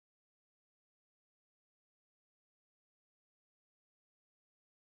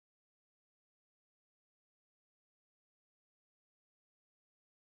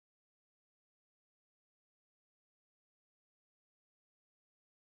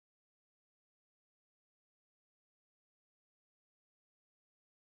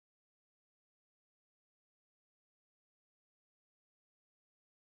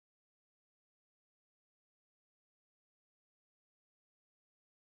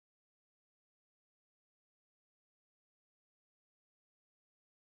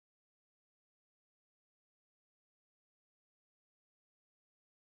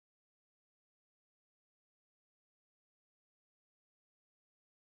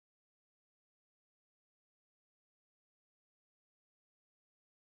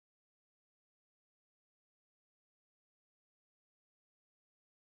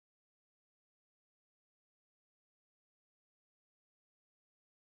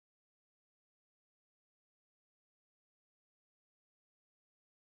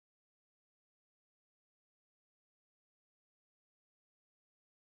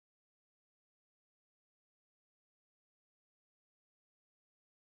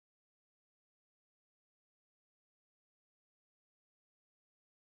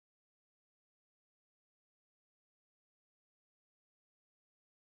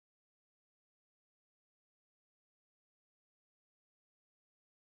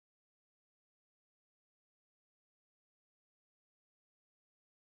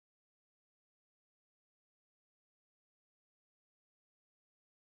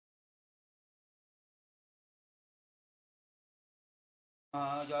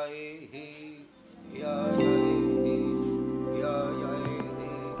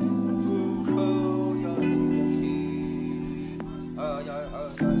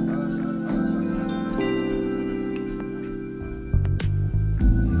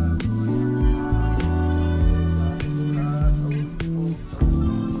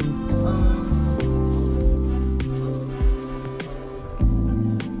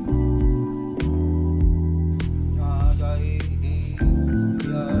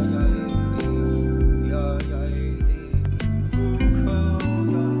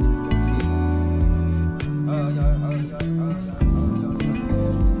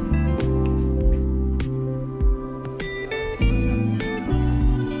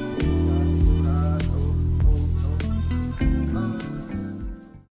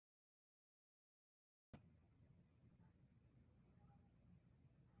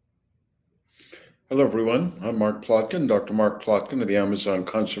Hello, everyone. I'm Mark Plotkin, Dr. Mark Plotkin of the Amazon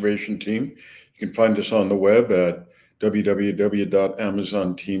Conservation Team. You can find us on the web at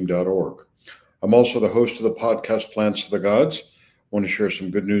www.amazonteam.org. I'm also the host of the podcast Plants of the Gods. I want to share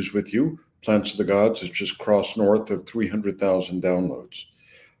some good news with you. Plants of the Gods has just crossed north of 300,000 downloads.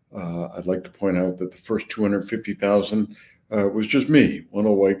 I'd like to point out that the first 250,000 was just me, one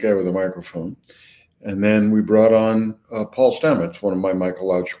old white guy with a microphone. And then we brought on Paul Stamets, one of my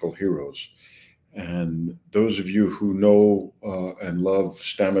mycological heroes. And those of you who know and love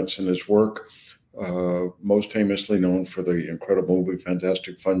Stamets and his work, most famously known for the incredible movie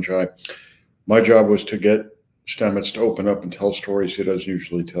Fantastic Fungi, my job was to get Stamets to open up and tell stories he doesn't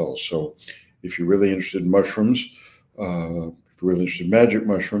usually tell. So if you're really interested in mushrooms, if you're really interested in magic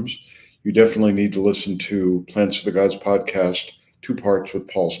mushrooms, you definitely need to listen to Plants of the Gods podcast, 2 parts with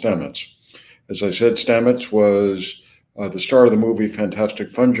Paul Stamets. As I said, Stamets was the star of the movie Fantastic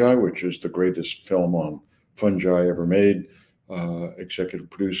Fungi, which is the greatest film on fungi ever made. Executive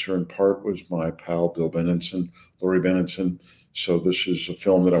producer in part was my pal Bill Benenson, Laurie Benenson. So this is a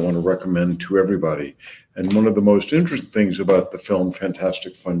film that I want to recommend to everybody. And one of the most interesting things about the film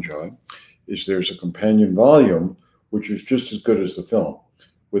Fantastic Fungi is there's a companion volume, which is just as good as the film,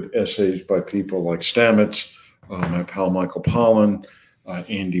 with essays by people like Stamets, my pal Michael Pollan,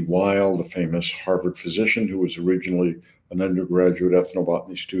 Andy Weil, the famous Harvard physician who was originally an undergraduate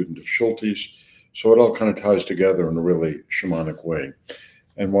ethnobotany student of Schultes. So it all kind of ties together in a really shamanic way.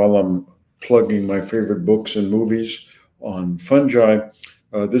 And while I'm plugging my favorite books and movies on fungi,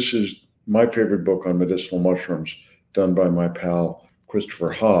 this is my favorite book on medicinal mushrooms, done by my pal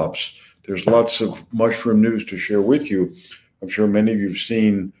Christopher Hobbs. There's lots of mushroom news to share with you. I'm sure many of you have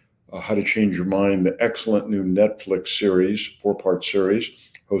seen How to Change Your Mind, the excellent new Netflix series, 4-part series,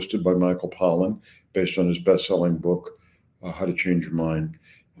 hosted by Michael Pollan, based on his best-selling book, How to Change Your Mind.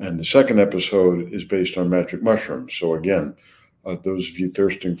 And the second episode is based on magic mushrooms. So again, those of you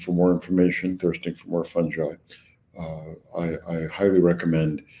thirsting for more information, thirsting for more fungi, I highly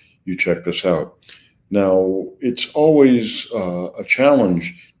recommend you check this out. Now, it's always a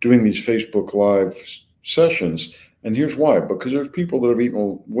challenge doing these Facebook Live sessions. And here's why, because there's people that have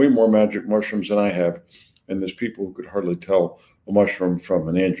eaten way more magic mushrooms than I have, and there's people who could hardly tell a mushroom from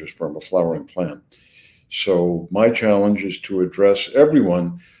an angiosperm, a flowering plant. So my challenge is to address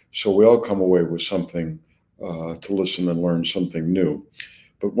everyone so we all come away with something to listen and learn something new.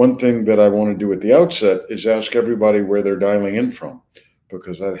 But one thing that I want to do at the outset is ask everybody where they're dialing in from,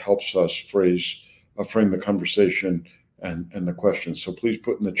 because that helps us frame the conversation and the questions. So please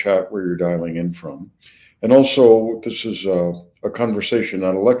put in the chat where you're dialing in from. And also, this is a conversation,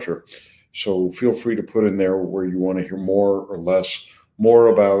 not a lecture. So feel free to put in there where you want to hear more or less, more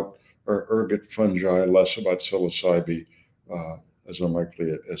about ergot fungi, less about psilocybe, as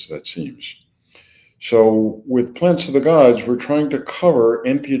unlikely as that seems. So with Plants of the Gods, we're trying to cover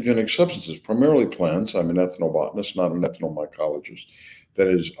entheogenic substances, primarily plants. I'm an ethnobotanist, not an ethnomycologist. That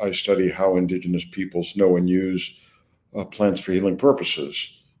is, I study how indigenous peoples know and use plants for healing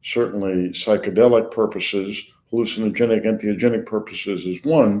purposes. Certainly psychedelic purposes, hallucinogenic, entheogenic purposes is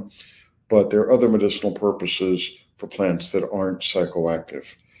one, but there are other medicinal purposes for plants that aren't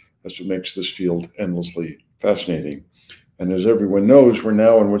psychoactive. That's what makes this field endlessly fascinating. And as everyone knows, we're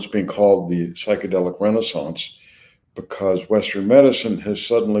now in what's being called the Psychedelic Renaissance, because Western medicine has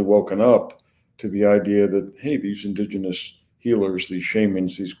suddenly woken up to the idea that, hey, these indigenous healers, these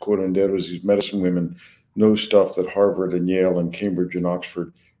shamans, these curanderos, these medicine women know stuff that Harvard and Yale and Cambridge and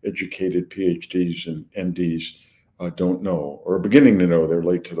Oxford educated PhDs and MDs don't know, or are beginning to know. They're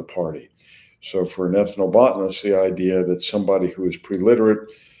late to the party. So for an ethnobotanist, the idea that somebody who is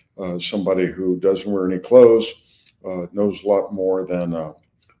pre-literate, somebody who doesn't wear any clothes, knows a lot more than a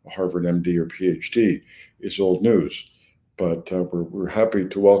Harvard MD or PhD is old news. But we're happy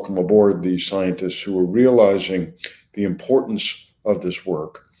to welcome aboard these scientists who are realizing the importance of this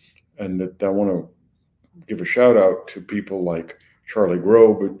work. And that I want to give a shout out to people like Charlie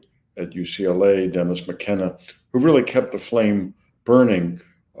Grobe at UCLA, Dennis McKenna, who really kept the flame burning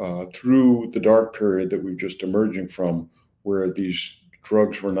through the dark period that we're just emerging from, where these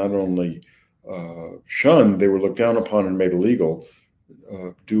drugs were not only shunned, they were looked down upon and made illegal,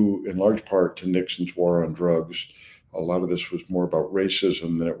 due in large part to Nixon's war on drugs. A lot of this was more about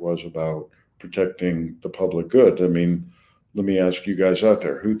racism than it was about protecting the public good. I mean, let me ask you guys out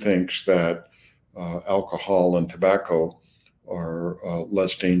there, who thinks that alcohol and tobacco are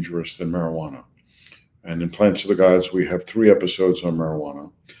less dangerous than marijuana? And in Plants of the Gods, we have 3 episodes on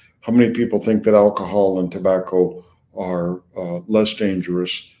marijuana. How many people think that alcohol and tobacco are less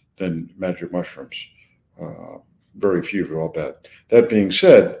dangerous than magic mushrooms? Very few, I'll bet. That being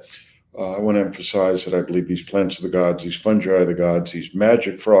said, I want to emphasize that I believe these plants of the gods, these fungi of the gods, these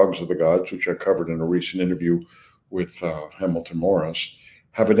magic frogs of the gods, which I covered in a recent interview with Hamilton Morris,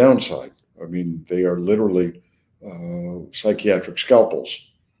 have a downside. I mean, they are literally psychiatric scalpels.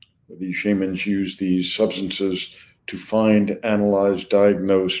 These shamans use these substances to find, analyze,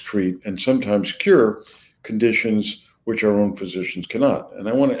 diagnose, treat, and sometimes cure conditions which our own physicians cannot. And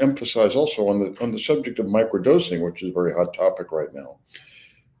I want to emphasize also on the subject of microdosing, which is a very hot topic right now,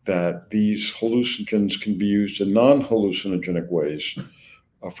 that these hallucinogens can be used in non-hallucinogenic ways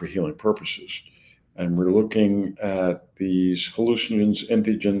for healing purposes. And we're looking at these hallucinogens,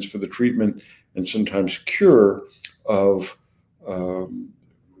 entheogens for the treatment and sometimes cure of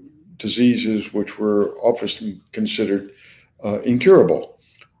diseases which were often considered incurable.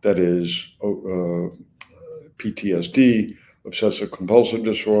 That is PTSD, obsessive compulsive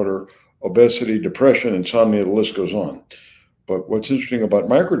disorder, obesity, depression, insomnia, the list goes on. But what's interesting about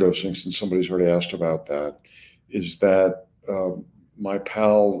microdosing, since somebody's already asked about that, is that my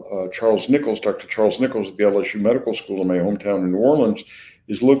pal Charles Nichols, Dr. Charles Nichols at the LSU Medical School in my hometown in New Orleans,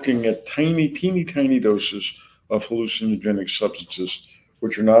 is looking at teeny tiny doses of hallucinogenic substances,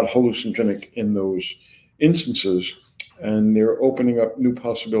 which are not hallucinogenic in those instances. And they're opening up new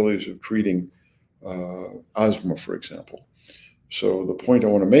possibilities of treating asthma, for example. So the point I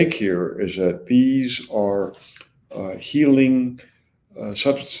want to make here is that these are healing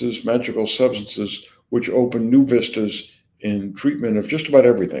substances, magical substances, which open new vistas in treatment of just about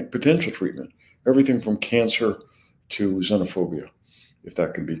everything, potential treatment, everything from cancer to xenophobia, if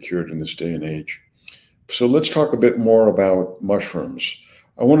that can be cured in this day and age. So let's talk a bit more about mushrooms.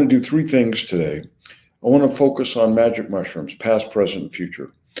 I want to do 3 things today. I want to focus on magic mushrooms, past, present, and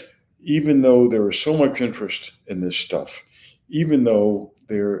future. Even though there is so much interest in this stuff, even though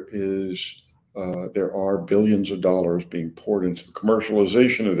there are billions of dollars being poured into the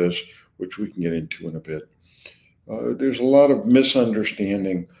commercialization of this, which we can get into in a bit, there's a lot of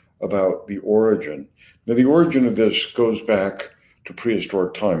misunderstanding about the origin. Now, the origin of this goes back to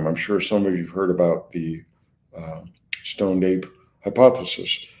prehistoric time. I'm sure some of you have heard about the stoned ape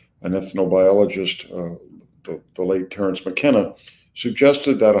hypothesis. An ethnobiologist, the late Terence McKenna,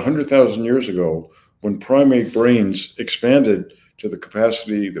 suggested that 100,000 years ago, when primate brains expanded to the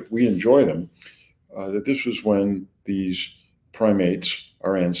capacity that we enjoy them, that this was when these primates,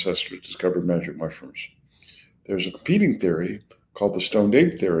 our ancestors, discovered magic mushrooms. There's a competing theory called the stoned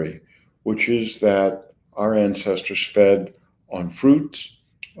ape theory, which is that our ancestors fed on fruits.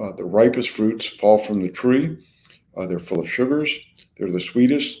 The ripest fruits fall from the tree. They're full of sugars. They're the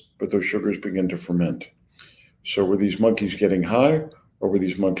sweetest, but those sugars begin to ferment. So were these monkeys getting high, or were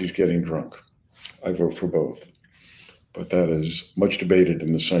these monkeys getting drunk? I vote for both. But that is much debated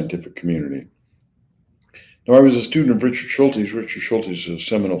in the scientific community. Now, I was a student of Richard Schultes. Richard Schultes is a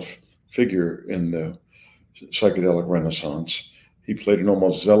seminal figure in the Psychedelic Renaissance. He played an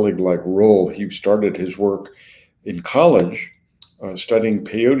almost Zelig-like role. He started his work in college, studying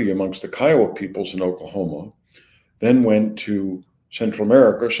peyote amongst the Kiowa peoples in Oklahoma, then went to Central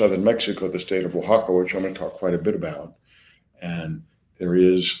America, southern Mexico, the state of Oaxaca, which I'm going to talk quite a bit about. And there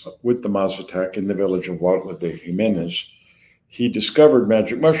is, with the Mazatec in the village of Huautla de Jimenez, he discovered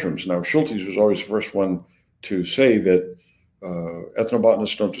magic mushrooms. Now, Schultes was always the first one to say that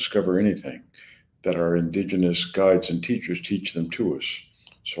ethnobotanists don't discover anything, that our indigenous guides and teachers teach them to us.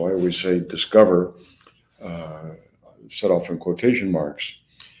 So I always say discover, set off in quotation marks.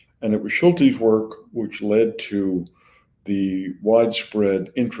 And it was Schultes' work which led to the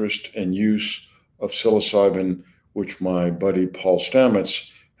widespread interest and use of psilocybin, which my buddy Paul Stamets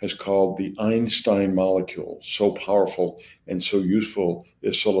has called the Einstein molecule. So powerful and so useful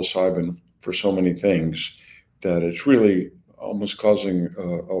is psilocybin for so many things that it's really almost causing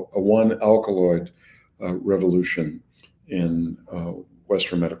a one alkaloid revolution in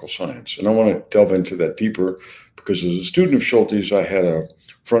Western medical science. And I want to delve into that deeper because as a student of Schultes, I had a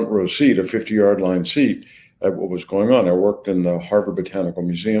front row seat, a 50-yard line seat at what was going on. I worked in the Harvard Botanical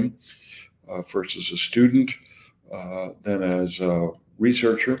Museum, first as a student, then as a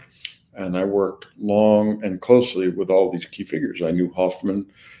researcher, and I worked long and closely with all these key figures. I knew Hofmann,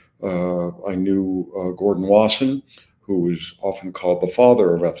 I knew Gordon Wasson, who was often called the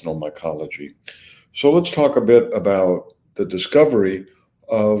father of ethnomycology. So let's talk a bit about the discovery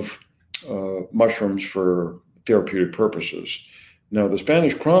of mushrooms for therapeutic purposes. Now, the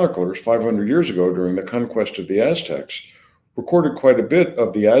Spanish chroniclers 500 years ago, during the conquest of the Aztecs, recorded quite a bit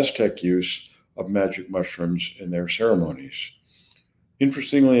of the Aztec use of magic mushrooms in their ceremonies.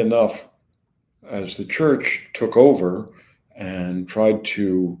 Interestingly enough, as the church took over and tried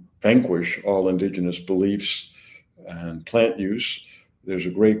to vanquish all indigenous beliefs and plant use, there's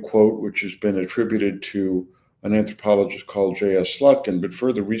a great quote which has been attributed to an anthropologist called J.S. Slotkin, but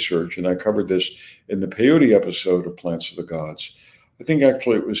further research, and I covered this in the peyote episode of Plants of the Gods. I think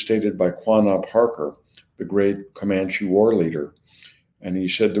actually it was stated by Quanah Parker, the great Comanche war leader. And he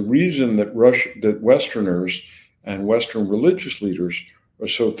said the reason that Westerners and Western religious leaders are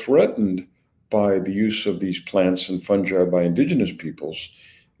so threatened by the use of these plants and fungi by indigenous peoples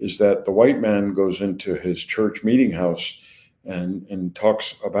is that the white man goes into his church meeting house and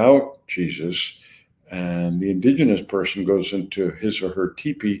talks about Jesus, and the indigenous person goes into his or her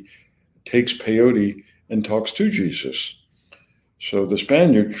teepee, takes peyote, and talks to Jesus. So the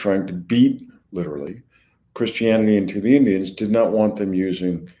Spaniards, trying to beat, literally, Christianity into the Indians, did not want them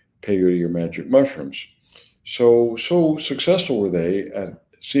using peyote or magic mushrooms. So successful were they at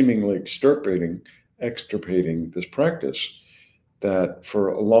seemingly extirpating this practice that for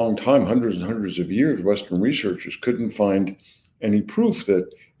a long time, hundreds and hundreds of years, Western researchers couldn't find any proof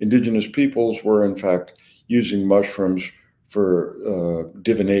that indigenous peoples were in fact using mushrooms for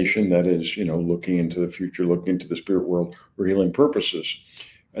divination, that is, looking into the future, looking into the spirit world for healing purposes.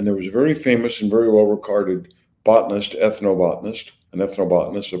 And there was a very famous and very well-regarded botanist, ethnobotanist. An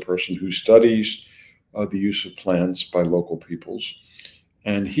ethnobotanist, a person who studies the use of plants by local peoples.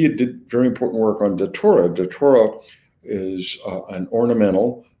 And he did very important work on datura. Datura is an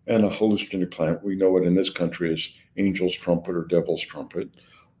ornamental and a hallucinogenic plant. We know it in this country as angel's trumpet or devil's trumpet,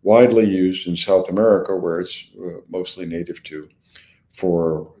 widely used in South America, where it's mostly native to,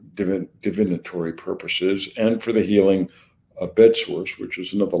 for divinatory purposes and for the healing of bed sores, which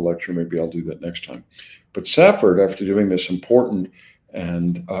is another lecture. Maybe I'll do that next time. But Safford, after doing this important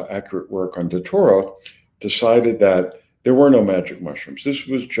and accurate work on datura, decided that there were no magic mushrooms. This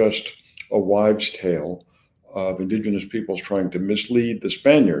was just a wives' tale of indigenous peoples trying to mislead the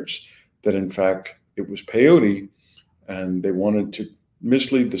Spaniards that in fact it was peyote, and they wanted to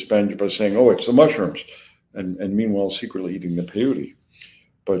mislead the Spaniards by saying, oh, it's the mushrooms, and meanwhile secretly eating the peyote.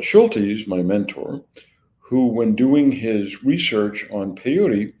 But Schultes, my mentor, who when doing his research on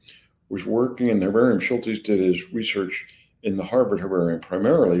peyote was working in the herbarium. Schultes did his research in the Harvard herbarium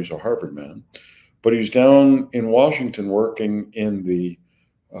primarily. He's a Harvard man, but he's down in Washington working in the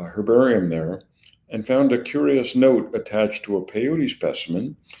herbarium there, and found a curious note attached to a peyote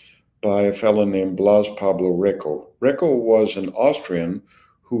specimen by a fellow named Blas Pablo Reco. Reco was an Austrian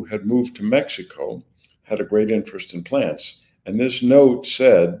who had moved to Mexico, had a great interest in plants. And this note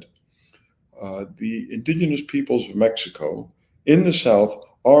said, the indigenous peoples of Mexico in the South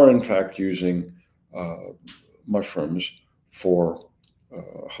are in fact using mushrooms for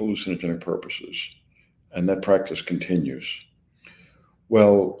hallucinogenic purposes. And that practice continues.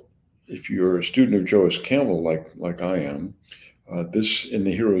 Well, if you're a student of Joyce Campbell, like I am, this in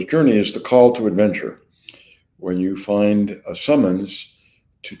the hero's journey is the call to adventure, when you find a summons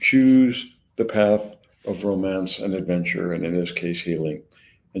to choose the path of romance and adventure, and in this case, healing.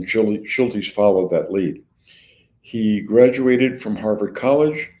 And Schultes followed that lead. He graduated from Harvard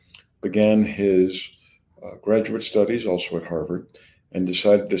College, began his graduate studies also at Harvard, and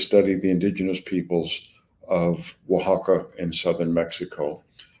decided to study the indigenous peoples of Oaxaca in southern Mexico,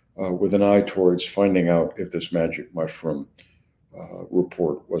 with an eye towards finding out if this magic mushroom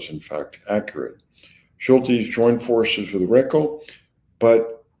report was in fact accurate. Schultes joined forces with Reco,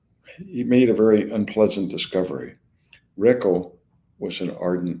 but he made a very unpleasant discovery. Reco was an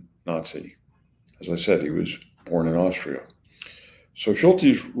ardent Nazi. As I said, he was born in Austria. So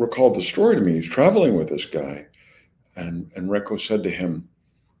Schultes recalled the story to me. He's traveling with this guy, and Reco said to him,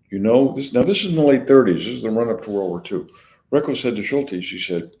 you know, this is in the late 30s. This is the run-up to World War II. Reco said to Schultes, he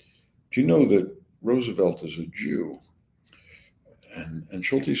said, do you know that Roosevelt is a Jew? And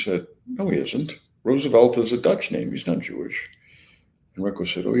Schultes said, no, he isn't. Roosevelt is a Dutch name. He's not Jewish. And Reco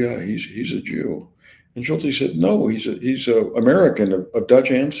said, oh, yeah, he's a Jew. And Schultes said, no, he's a American of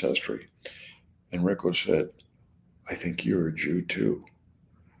Dutch ancestry. And Rico said, I think you're a Jew too.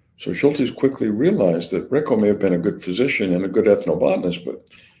 So Schultes quickly realized that Rico may have been a good physician and a good ethnobotanist, but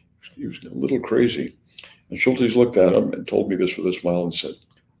he was a little crazy. And Schultes looked at him and told me this with a smile and said,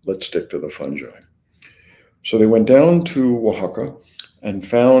 let's stick to the fungi. So they went down to Oaxaca and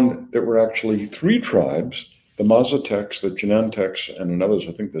found there were actually 3 tribes, the Mazatecs, the Chinantecs, and others,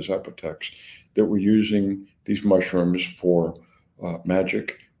 I think the Zapotecs, that were using these mushrooms for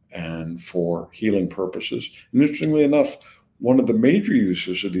magic and for healing purposes. And interestingly enough, one of the major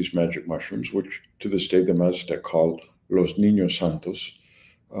uses of these magic mushrooms, which to this day the Mazatec call Los Niños Santos,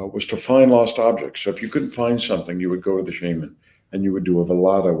 was to find lost objects. So if you couldn't find something, you would go to the shaman and you would do a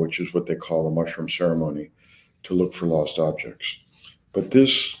velada, which is what they call a mushroom ceremony, to look for lost objects. But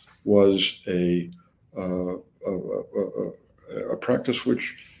this was a practice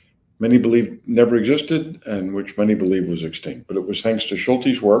which many believe never existed and which many believe was extinct. But it was thanks to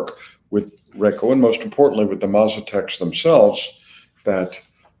Schultes' work with Rico, and most importantly with the Mazatecs themselves, that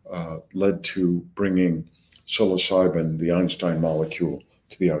led to bringing psilocybin, the Einstein molecule,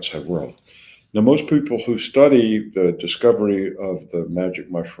 to the outside world. Now, most people who study the discovery of the magic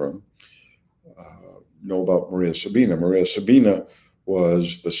mushroom know about María Sabina. María Sabina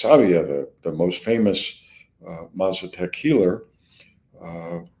was the sabia, the most famous Mazatec healer,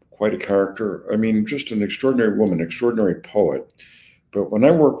 quite a character. I mean, just an extraordinary woman, extraordinary poet. But when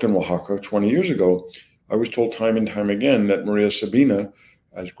I worked in Oaxaca 20 years ago, I was told time and time again that María Sabina,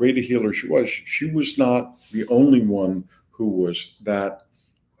 as great a healer she was not the only one who was that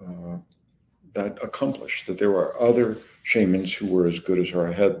accomplished, that there were other shamans who were as good as her.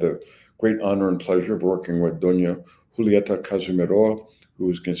 I had the great honor and pleasure of working with Doña Julieta who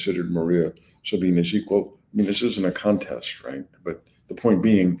was considered María Sabina's equal. I mean, this isn't a contest, right? But the point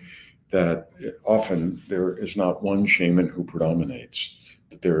being that often there is not one shaman who predominates,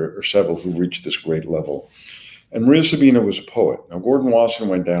 that there are several who reach this great level. And María Sabina was a poet. Now, Gordon Wasson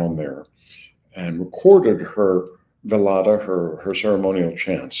went down there and recorded her velada, her ceremonial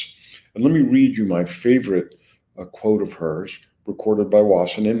chants. And let me read you my favorite quote of hers, recorded by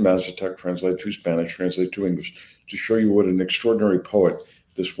Wasson in Mazatec, translated to Spanish, translated to English, to show you what an extraordinary poet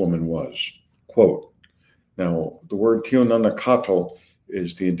this woman was. Quote, now, the word Tionanacatl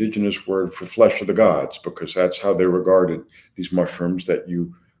is the indigenous word for flesh of the gods, because that's how they regarded these mushrooms, that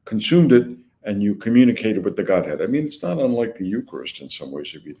you consumed it and you communicated with the Godhead. I mean, it's not unlike the Eucharist in some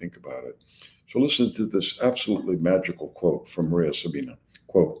ways, if you think about it. So listen to this absolutely magical quote from María Sabina.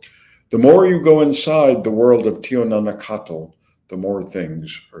 Quote, the more you go inside the world of Tionanacatl, the more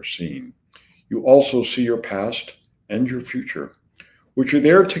things are seen. You also see your past and your future, which are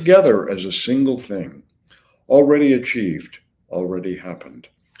there together as a single thing, already achieved, already happened.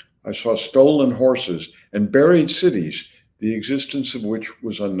 I saw stolen horses and buried cities, the existence of which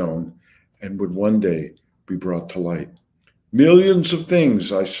was unknown and would one day be brought to light. Millions of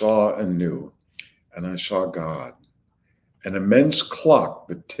things I saw and knew, and I saw God, an immense clock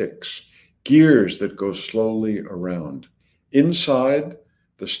that ticks, gears that go slowly around. Inside,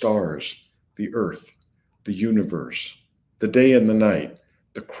 the stars, the earth, the universe, the day and the night,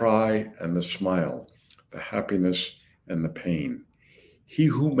 the cry and the smile, the happiness and the pain. He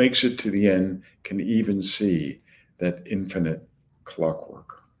who makes it to the end can even see that infinite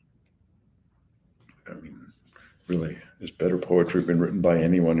clockwork. I mean, really, has better poetry been written by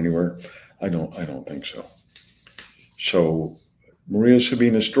anyone anywhere? I don't think so. So María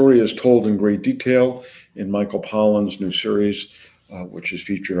Sabina's story is told in great detail in Michael Pollan's new series, which is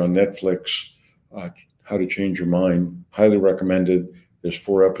featured on Netflix, How to Change Your Mind. Highly recommended. There's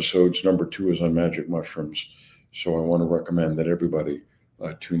 4 episodes. Number 2 is on magic mushrooms. So I want to recommend that everybody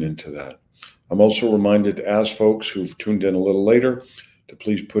tune into that. I'm also reminded to ask folks who've tuned in a little later to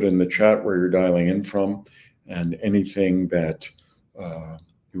please put in the chat where you're dialing in from and anything that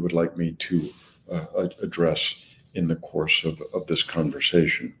you would like me to address in the course of this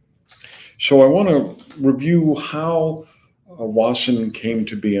conversation. So I want to review how Wasson came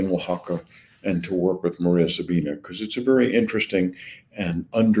to be in Oaxaca and to work with María Sabina, because it's a very interesting and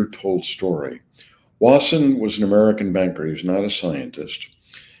undertold story. Wasson was an American banker. He was not a scientist.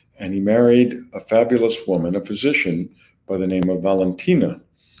 And he married a fabulous woman, a physician by the name of Valentina.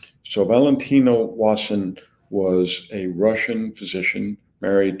 So Valentina Wasson was a Russian physician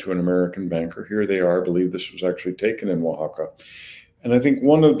married to an American banker. Here they are. I believe this was actually taken in Oaxaca. And I think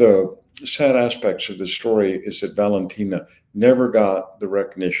one of the sad aspects of this story is that Valentina never got the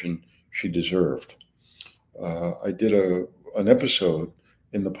recognition she deserved. I did an episode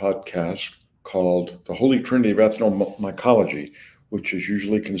in the podcast called The Holy Trinity of Ethnomycology, which is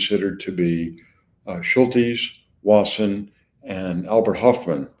usually considered to be Schultes, Wasson, and Albert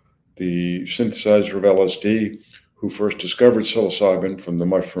Hofmann, the synthesizer of LSD, who first discovered psilocybin from the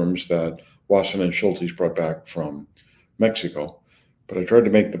mushrooms that Wasson and Schultes brought back from Mexico. But I tried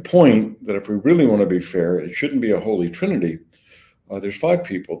to make the point that if we really want to be fair, it shouldn't be a holy trinity. There's 5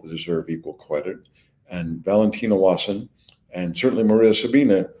 people that deserve equal credit, and Valentina Wasson and certainly María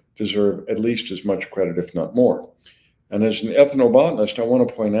Sabina deserve at least as much credit, if not more. And as an ethnobotanist, I want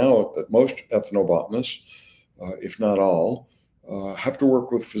to point out that most ethnobotanists, if not all, have to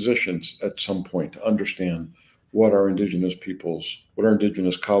work with physicians at some point to understand what our indigenous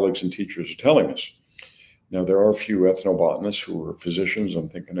colleagues and teachers are telling us. Now, there are a few ethnobotanists who are physicians. I'm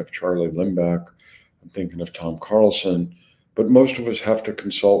thinking of Charlie Limbach. I'm thinking of Tom Carlson. But most of us have to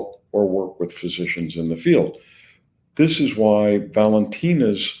consult or work with physicians in the field. This is why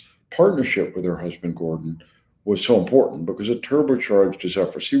Valentina's partnership with her husband, Gordon, was so important, because it turbocharged his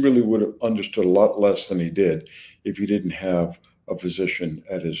efforts. He really would have understood a lot less than he did if he didn't have a physician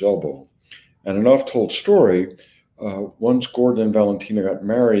at his elbow. And an oft-told story, once Gordon and Valentina got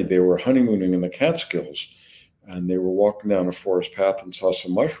married, they were honeymooning in the Catskills, and they were walking down a forest path and saw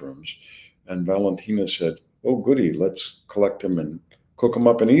some mushrooms. And Valentina said, "Oh, goody, let's collect them and cook them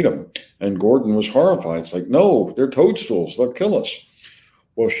up and eat them." And Gordon was horrified. It's like, "No, they're toadstools. They'll kill us."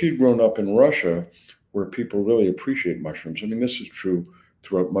 Well, she'd grown up in Russia, where people really appreciate mushrooms. I mean, this is true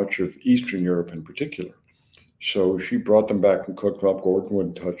throughout much of Eastern Europe in particular. So she brought them back and cooked them up. Gordon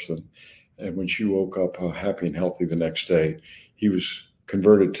wouldn't touch them. And when she woke up happy and healthy the next day, he was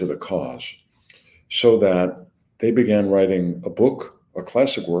converted to the cause. So that they began writing a book, a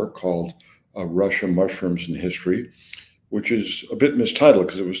classic work called Russia, Mushrooms and History, which is a bit mistitled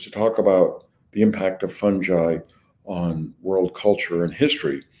because it was to talk about the impact of fungi on world culture and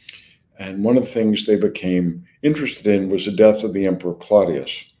history. And one of the things they became interested in was the death of the Emperor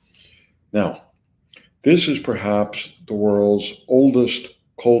Claudius. Now, this is perhaps the world's oldest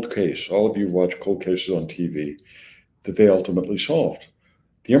cold case. All of you have watched cold cases on TV that they ultimately solved.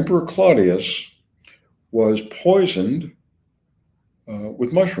 The Emperor Claudius was poisoned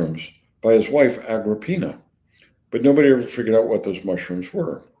with mushrooms by his wife, Agrippina, but nobody ever figured out what those mushrooms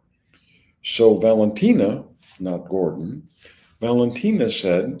were. So Valentina, not Gordon, Valentina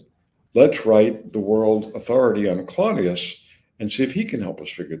said, "Let's write the world authority on Claudius and see if he can help us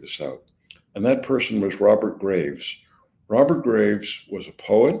figure this out." And that person was Robert Graves. Robert Graves was a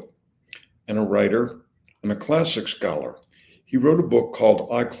poet and a writer and a classic scholar. He wrote a book called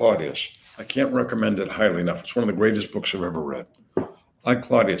I, Claudius. I can't recommend it highly enough. It's one of the greatest books I've ever read. I,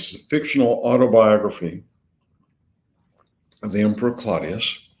 Claudius is a fictional autobiography of the Emperor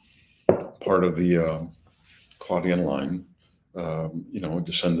Claudius, part of the Claudian line, a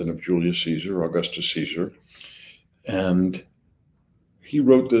descendant of Julius Caesar, Augustus Caesar. And he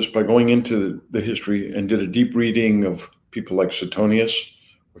wrote this by going into the history and did a deep reading of people like Suetonius,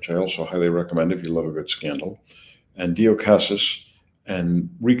 which I also highly recommend if you love a good scandal, and Dio Cassius, and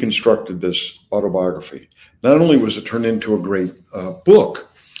reconstructed this autobiography. Not only was it turned into a great book,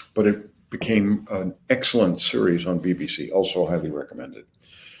 but it became an excellent series on BBC, also highly recommended.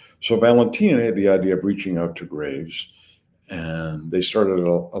 So Valentina had the idea of reaching out to Graves, and they started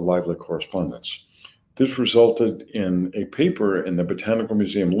a lively correspondence. This resulted in a paper in the Botanical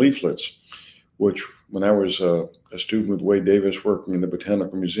Museum leaflets, which when I was a student with Wade Davis working in the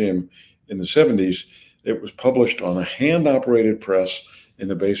Botanical Museum in the 70s, it was published on a hand-operated press in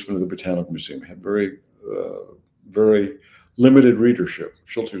the basement of the Botanical Museum. It had very, very limited readership.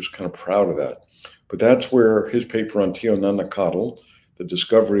 Schultes was kind of proud of that. But that's where his paper on Teonanacatl, the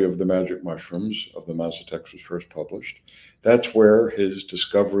discovery of the magic mushrooms of the Mazatecs, was first published. That's where his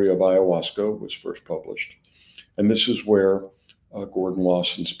discovery of ayahuasca was first published. And this is where Gordon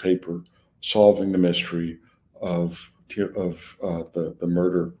Wasson's paper, Solving the Mystery of the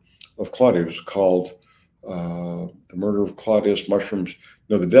Murder of Claudius, called The Murder of Claudius Mushrooms,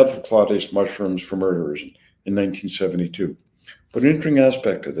 the Death of Claudius Mushrooms for Murderers in 1972. But an interesting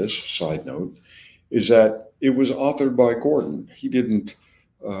aspect of this, side note, is that it was authored by Gordon. He didn't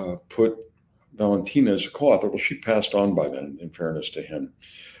put Valentina as a co-author. Well, she passed on by then, in fairness to him.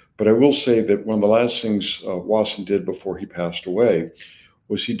 But I will say that one of the last things Wasson did before he passed away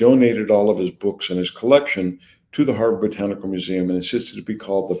was he donated all of his books and his collection to the Harvard Botanical Museum and insisted it be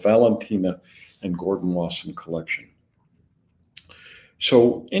called the Valentina and Gordon Wasson Collection.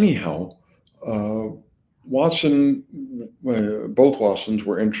 So anyhow, Wasson, both Wassons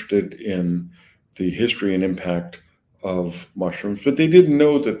were interested in the history and impact of mushrooms, but they didn't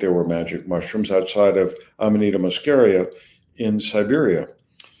know that there were magic mushrooms outside of Amanita muscaria in Siberia.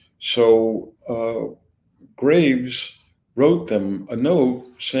 So Graves wrote them a note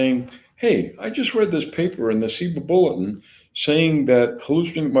saying, hey, I just read this paper in the SIBA Bulletin saying that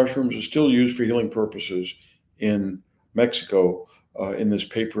hallucinogenic mushrooms are still used for healing purposes in Mexico in this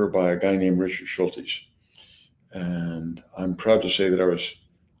paper by a guy named Richard Schultes. And I'm proud to say that I was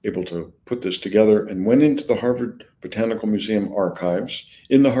able to put this together and went into the Harvard Botanical Museum archives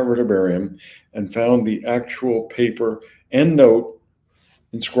in the Harvard Herbarium and found the actual paper and note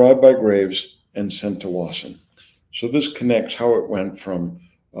inscribed by Graves and sent to Wasson. So this connects how it went from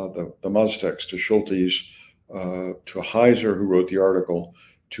the Mazatec to Schultes to Heiser, who wrote the article,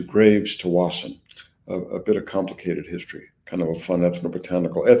 to Graves to Wasson. A bit of complicated history, kind of a fun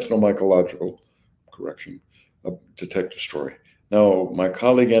ethnomycological correction, a detective story. Now, my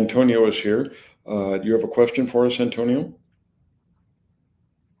colleague Antonio is here. Do you have a question for us, Antonio?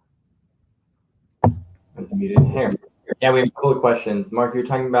 It's muted here. Yeah, we have a couple of questions. Mark, you're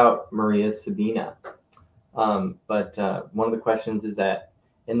talking about Maria's Sabina. But one of the questions is that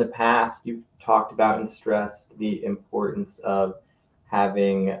in the past, you've talked about and stressed the importance of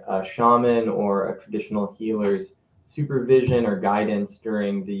having a shaman or a traditional healer's supervision or guidance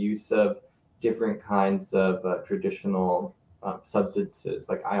during the use of different kinds of traditional substances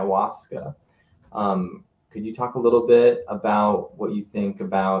like ayahuasca. Could you talk a little bit about what you think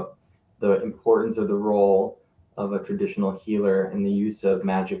about the importance or the role of a traditional healer in the use of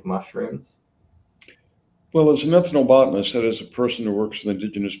magic mushrooms? Well, as an ethnobotanist, that is a person who works with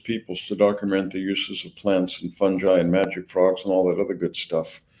indigenous peoples to document the uses of plants and fungi and magic frogs and all that other good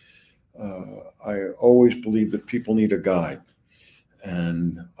stuff, I always believe that people need a guide.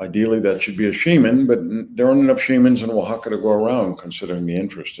 And ideally, that should be a shaman, but there aren't enough shamans in Oaxaca to go around, considering the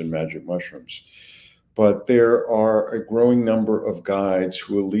interest in magic mushrooms. But there are a growing number of guides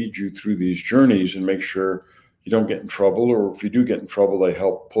who will lead you through these journeys and make sure you don't get in trouble, or if you do get in trouble, they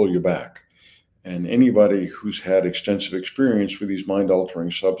help pull you back. And anybody who's had extensive experience with these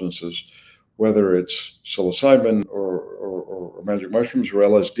mind-altering substances, whether it's psilocybin or magic mushrooms or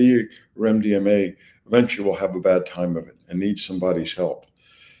LSD or MDMA, eventually will have a bad time of it and need somebody's help.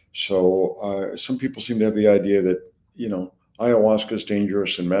 So some people seem to have the idea that, ayahuasca is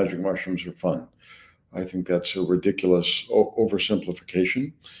dangerous and magic mushrooms are fun. I think that's a ridiculous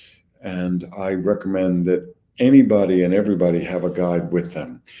oversimplification. And I recommend that anybody and everybody have a guide with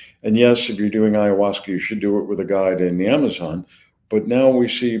them. And yes, if you're doing ayahuasca, you should do it with a guide in the Amazon. But now we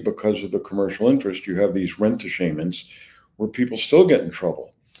see, because of the commercial interest, you have these rent-to-shamans where people still get in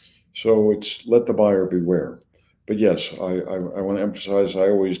trouble. So it's let the buyer beware. But yes, I want to emphasize, I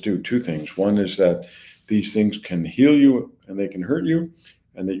always do two things. One is that these things can heal you and they can hurt you,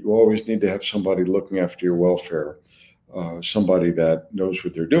 and that you always need to have somebody looking after your welfare, somebody that knows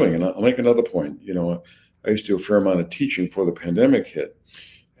what they're doing. And I'll make another point. I used to do a fair amount of teaching before the pandemic hit.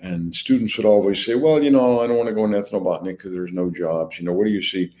 And students would always say, well, I don't want to go into ethnobotany because there's no jobs. What do you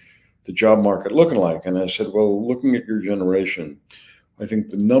see the job market looking like? And I said, well, looking at your generation, I think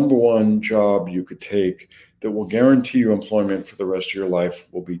the number one job you could take that will guarantee you employment for the rest of your life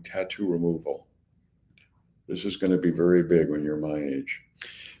will be tattoo removal. This is going to be very big when you're my age.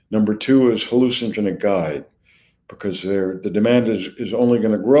 Number two is hallucinogenic guide, because the demand is only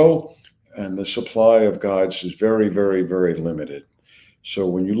going to grow and the supply of guides is very, very, very limited. So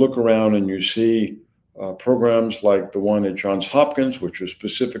when you look around and you see programs like the one at Johns Hopkins, which was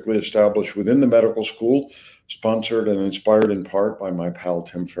specifically established within the medical school, sponsored and inspired in part by my pal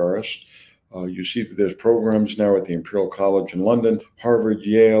Tim Ferriss, you see that there's programs now at the Imperial College in London, Harvard,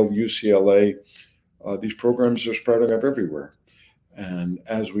 Yale, UCLA. These programs are sprouting up everywhere. And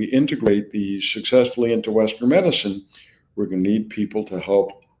as we integrate these successfully into Western medicine, we're going to need people to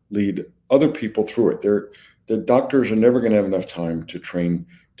help lead other people through it. The doctors are never going to have enough time to train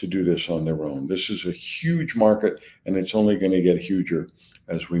to do this on their own. This is a huge market, and it's only going to get huger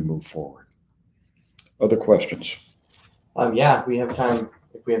as we move forward. Other questions? Yeah, we have time.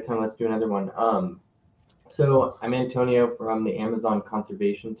 If we have time, let's do another one. So I'm Antonio from the Amazon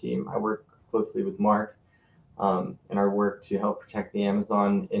Conservation Team. I work closely with Mark in our work to help protect the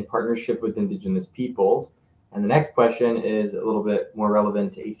Amazon in partnership with indigenous peoples. And the next question is a little bit more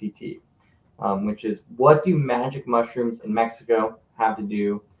relevant to ACT, which is, what do magic mushrooms in Mexico have to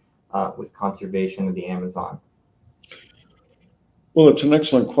do with conservation of the Amazon? Well, it's an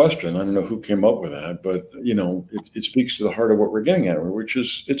excellent question. I don't know who came up with that, but it speaks to the heart of what we're getting at, which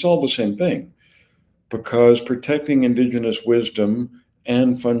is it's all the same thing, because protecting indigenous wisdom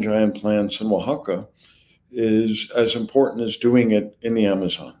and fungi and plants in Oaxaca is as important as doing it in the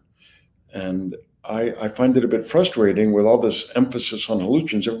Amazon. And I find it a bit frustrating with all this emphasis on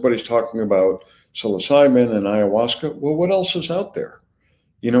hallucinogens. Everybody's talking about psilocybin and ayahuasca. Well, what else is out there?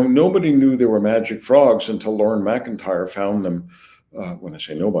 Nobody knew there were magic frogs until Lauren McIntyre found them when I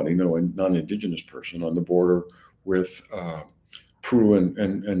say nobody, no non-indigenous person, on the border with Peru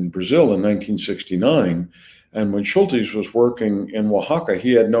and Brazil in 1969. And when Schultes was working in Oaxaca,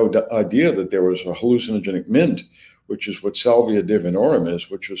 he had no idea that there was a hallucinogenic mint, which is what Salvia divinorum is,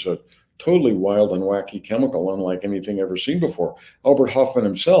 which is a totally wild and wacky chemical, unlike anything ever seen before. Albert Hofmann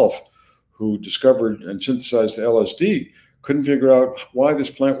himself, who discovered and synthesized LSD, couldn't figure out why this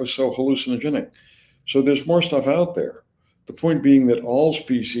plant was so hallucinogenic. So there's more stuff out there. The point being that all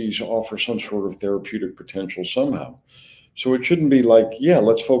species offer some sort of therapeutic potential somehow. So it shouldn't be like, yeah,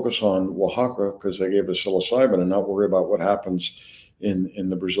 let's focus on Oaxaca because they gave us psilocybin and not worry about what happens in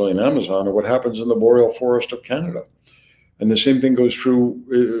the Brazilian Amazon or what happens in the boreal forest of Canada. And the same thing holds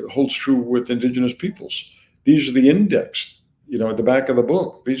true with indigenous peoples. These are the index, at the back of the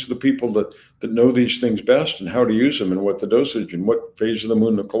book. These are the people that know these things best and how to use them and what the dosage and what phase of the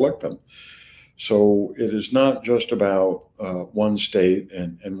moon to collect them. So it is not just about one state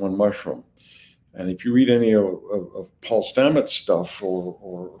and one mushroom. And if you read any of Paul Stamets stuff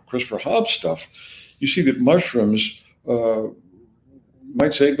or Christopher Hobbs stuff, you see that mushrooms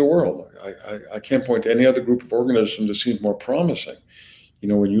might save the world. I can't point to any other group of organisms that seems more promising.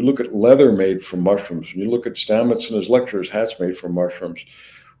 When you look at leather made from mushrooms, when you look at Stamets and his lectures, hats made from mushrooms,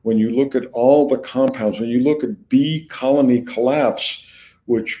 when you look at all the compounds, when you look at bee colony collapse,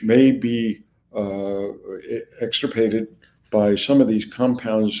 which may be extirpated by some of these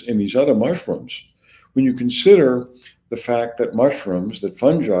compounds in these other mushrooms, when you consider the fact that mushrooms, that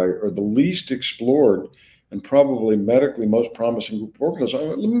fungi are the least explored and probably medically most promising group of organisms.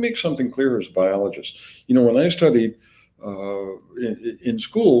 Let me make something clear as a biologist. When I studied in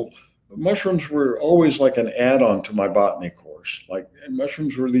school, mushrooms were always like an add-on to my botany course.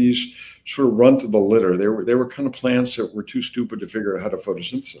 Mushrooms were these sort of run to the litter. They were kind of plants that were too stupid to figure out how to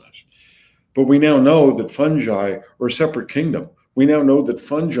photosynthesize. But we now know that fungi are a separate kingdom. We now know that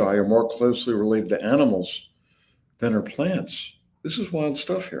fungi are more closely related to animals than are plants. This is wild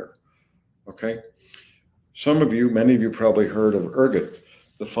stuff here, okay? Many of you probably heard of ergot,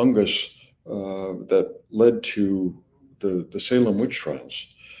 the fungus that led to the Salem witch trials.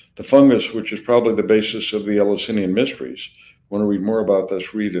 The fungus, which is probably the basis of the Eleusinian mysteries. Want to read more about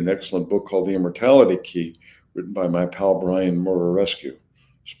this, read an excellent book called The Immortality Key, written by my pal Brian Morarescu,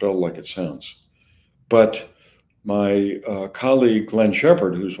 spelled like it sounds. But my colleague Glenn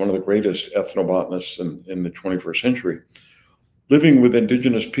Shepard, who's one of the greatest ethnobotanists in the 21st century, living with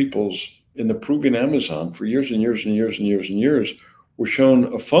indigenous peoples in the Peruvian Amazon for years and years and years and years and years, was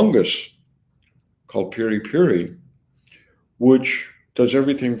shown a fungus called piri-piri, which does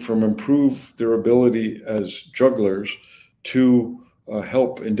everything from improve their ability as jugglers to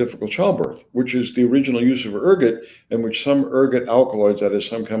help in difficult childbirth, which is the original use of ergot, and which some ergot alkaloids, that is,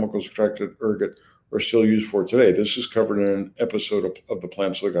 some chemicals extracted ergot, are still used for today. This is covered in an episode of the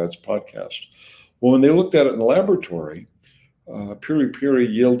Plants of the Gods podcast. Well, when they looked at it in the laboratory, piri-piri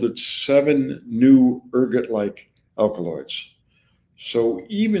yielded 7 new ergot-like alkaloids. So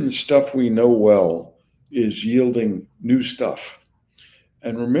even stuff we know well is yielding new stuff.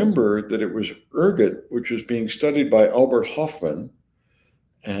 And remember that it was ergot which was being studied by Albert Hofmann,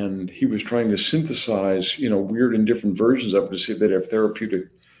 and he was trying to synthesize, weird and different versions of it to see if they'd have therapeutic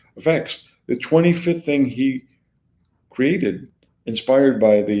effects. The 25th thing he created, inspired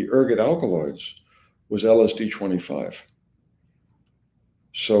by the ergot alkaloids, was LSD-25.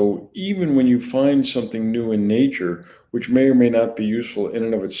 So even when you find something new in nature, which may or may not be useful in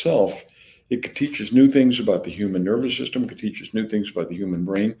and of itself, it could teach us new things about the human nervous system, could teach us new things about the human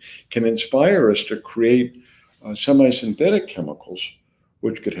brain, can inspire us to create semi-synthetic chemicals,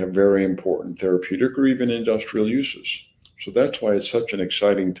 which could have very important therapeutic or even industrial uses. So that's why it's such an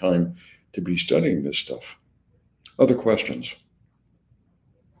exciting time to be studying this stuff. Other questions?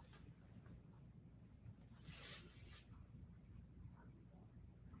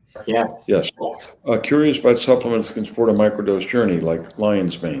 Yes. Curious about supplements that can support a microdose journey like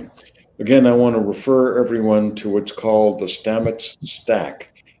lion's mane. Again, I want to refer everyone to what's called the Stamets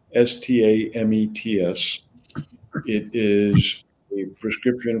Stack, STAMETS. It is a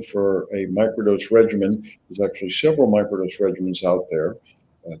prescription for a microdose regimen. There's actually several microdose regimens out there.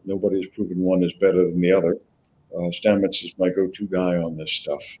 Nobody has proven one is better than the other. Stamets is my go-to guy on this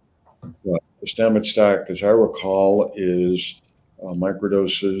stuff. The Stamets Stack, as I recall, is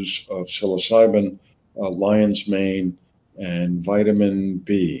microdoses of psilocybin, lion's mane, and vitamin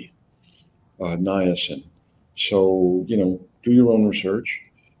B, niacin. So, do your own research,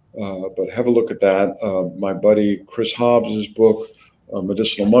 but have a look at that. My buddy Chris Hobbs's book,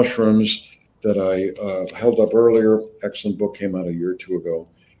 Medicinal Mushrooms, that I held up earlier, excellent book, came out a year or two ago,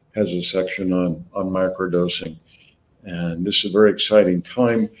 has a section on microdosing. And this is a very exciting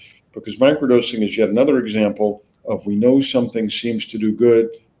time because microdosing is yet another example of we know something seems to do good,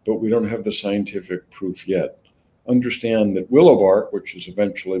 but we don't have the scientific proof yet. Understand that willow bark, which is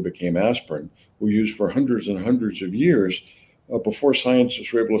eventually became aspirin, was used for hundreds and hundreds of years before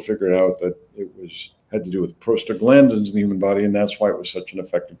scientists were able to figure out that it had to do with prostaglandins in the human body, and that's why it was such an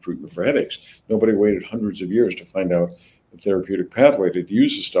effective treatment for headaches. Nobody waited hundreds of years to find out the therapeutic pathway to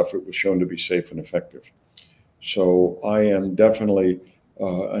use the stuff. It was shown to be safe and effective. So I am definitely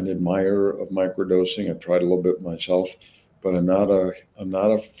an admirer of microdosing. I've tried a little bit myself, but I'm not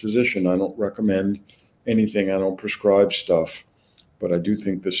a physician. I don't recommend anything. I don't prescribe stuff, but I do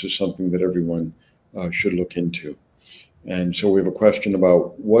think this is something that everyone should look into. And so we have a question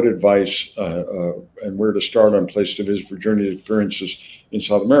about what advice and where to start on place to visit for journey experiences in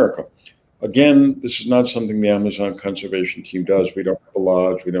South America. Again, this is not something the Amazon Conservation Team does. We don't have a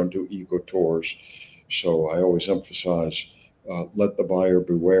lodge. We don't do eco tours. So I always emphasize, let the buyer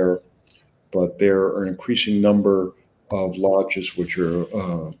beware. But there are an increasing number of lodges which are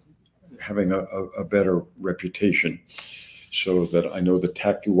having a better reputation. So that I know the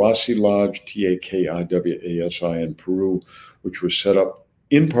Takiwasi Lodge, Takiwasi in Peru, which was set up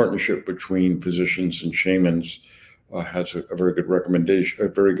in partnership between physicians and shamans, has a very good recommendation, a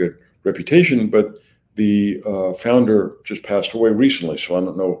very good reputation. But the founder just passed away recently, so I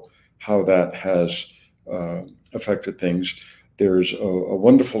don't know how that has affected things. There's a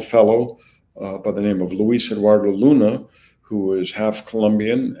wonderful fellow by the name of Luis Eduardo Luna, who is half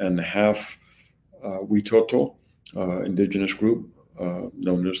Colombian and half Huitoto. Indigenous group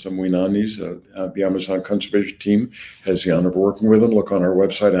known as the Muinanis. The Amazon Conservation Team has the honor of working with them. Look on our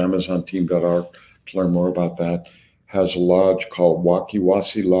website, amazonteam.org, to learn more about that. Has a lodge called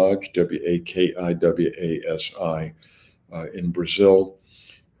Wakiwasi Lodge, Wakiwasi, in Brazil.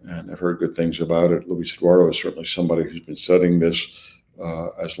 And I've heard good things about it. Luis Eduardo is certainly somebody who's been studying this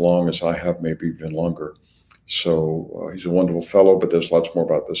as long as I have, maybe even longer. So he's a wonderful fellow, but there's lots more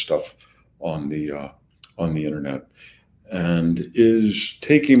about this stuff on the internet. And is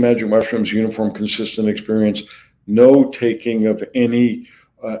taking magic mushrooms uniform, consistent experience? No taking of any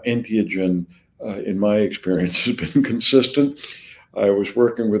entheogen, in my experience, has been consistent. I was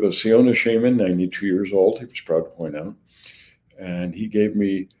working with a Siona shaman, 92 years old, he was proud to point out, and he gave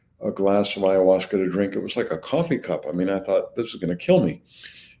me a glass of ayahuasca to drink. It was like a coffee cup. I mean, I thought, this is going to kill me.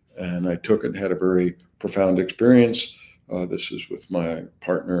 And I took it and had a very profound experience. This is with my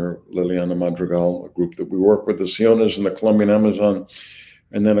partner, Liliana Madrigal, a group that we work with, the Sionas in the Colombian Amazon.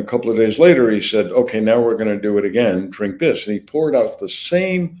 And then a couple of days later, he said, okay, now we're going to do it again. Drink this. And he poured out the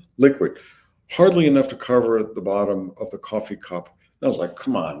same liquid, hardly enough to cover the bottom of the coffee cup. And I was like,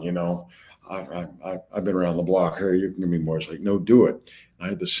 come on, you know, I've been around the block here. You can give me more. It's like, no, do it. And I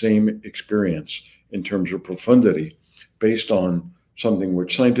had the same experience in terms of profundity based on something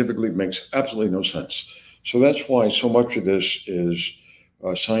which scientifically makes absolutely no sense. So that's why so much of this is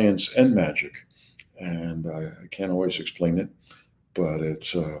science and magic. And I can't always explain it, but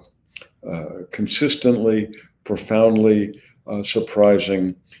it's consistently, profoundly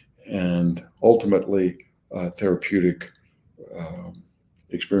surprising, and ultimately therapeutic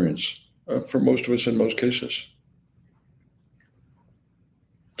experience for most of us in most cases.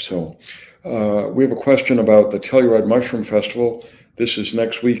 So we have a question about the Telluride Mushroom Festival. This is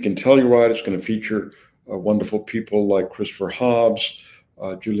next week in Telluride. It's going to feature wonderful people like Christopher Hobbs,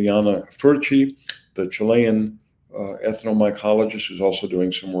 Juliana Furci, the Chilean ethnomycologist who's also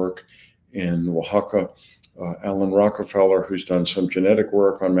doing some work in Oaxaca. Alan Rockefeller, who's done some genetic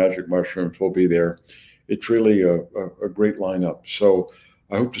work on magic mushrooms, will be there. It's really a great lineup. So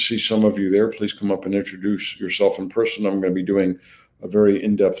I hope to see some of you there. Please come up and introduce yourself in person. I'm going to be doing a very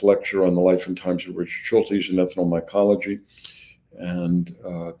in-depth lecture on the life and times of Richard Schultes in ethnomycology. And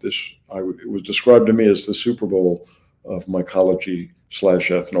it was described to me as the Super Bowl of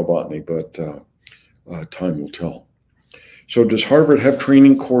mycology/ethnobotany, but time will tell. So does Harvard have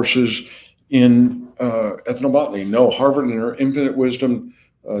training courses in ethnobotany? No, Harvard in her infinite wisdom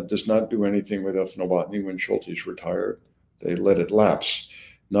does not do anything with ethnobotany. When Schultes retired, they let it lapse.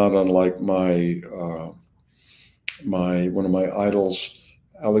 Not unlike one of my idols,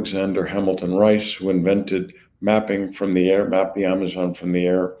 Alexander Hamilton Rice, who invented mapping from the air, mapped the Amazon from the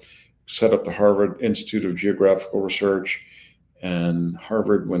air, set up the Harvard Institute of Geographical Research. And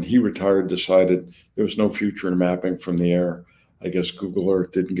Harvard, when he retired, decided there was no future in mapping from the air. I guess Google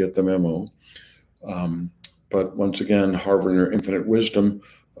Earth didn't get the memo. But once again, Harvard in their infinite wisdom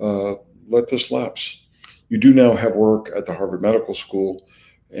let this lapse. You do now have work at the Harvard Medical School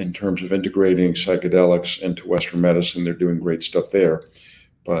in terms of integrating psychedelics into Western medicine. They're doing great stuff there,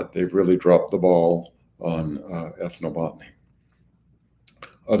 but they've really dropped the ball on ethnobotany.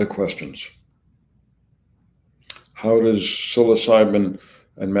 Other questions? How does psilocybin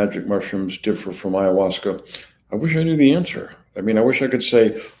and magic mushrooms differ from ayahuasca? I wish I knew the answer. I mean, I wish I could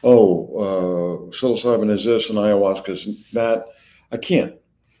say, oh, psilocybin is this and ayahuasca is that. I can't.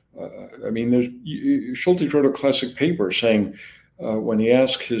 I mean, Schultes wrote a classic paper saying when he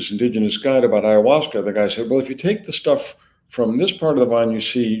asked his indigenous guide about ayahuasca, the guy said, well, if you take the stuff from this part of the vine, you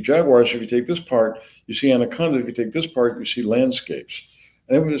see jaguars. If you take this part, you see anacondas. If you take this part, you see landscapes.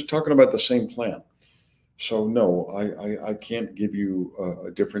 And it was talking about the same plant. So no, I can't give you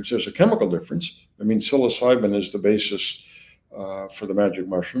a difference. There's a chemical difference. I mean, psilocybin is the basis for the magic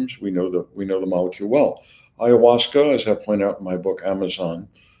mushrooms. We know the molecule well. Ayahuasca, as I point out in my book, Amazon,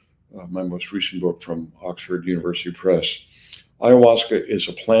 my most recent book from Oxford University Press, ayahuasca is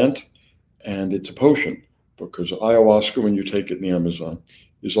a plant and it's a potion, because ayahuasca, when you take it in the Amazon,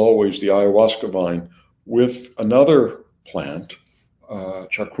 is always the ayahuasca vine with another plant,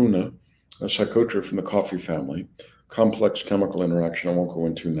 chacruna, a psychotrop from the coffee family, complex chemical interaction I won't go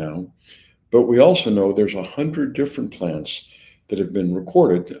into now. But we also know there's 100 different plants that have been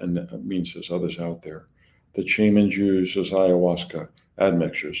recorded, and that means there's others out there, that shamans use as ayahuasca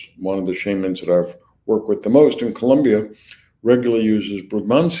admixtures. One of the shamans that I've worked with the most in Colombia regularly uses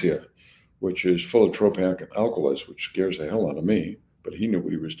brugmansia, which is full of tropic alkaloids, which scares the hell out of me, but he knew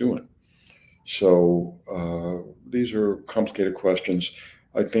what he was doing. So these are complicated questions.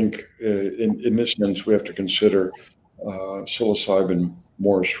 I think in this sense, we have to consider psilocybin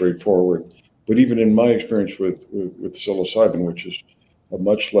more straightforward. But even in my experience with psilocybin, which is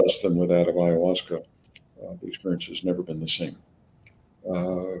much less than with that of ayahuasca, the experience has never been the same.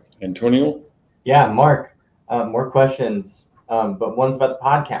 Antonio? Yeah, Mark, more questions, but one's about the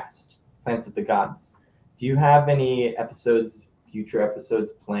podcast, Plants of the Gods. Do you have any future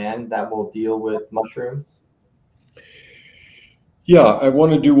episodes planned that will deal with mushrooms? Yeah, I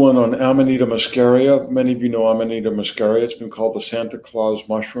want to do one on Amanita muscaria. Many of you know Amanita muscaria. It's been called the Santa Claus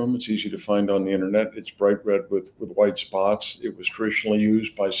mushroom. It's easy to find on the internet. It's bright red with white spots. It was traditionally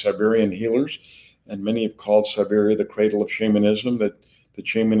used by Siberian healers, and many have called Siberia the cradle of shamanism, that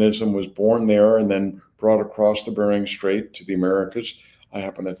shamanism was born there and then brought across the Bering Strait to the Americas. I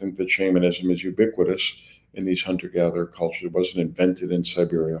happen to think that shamanism is ubiquitous in these hunter-gatherer cultures. It wasn't invented in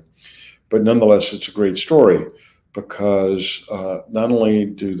Siberia. But nonetheless, it's a great story, because not only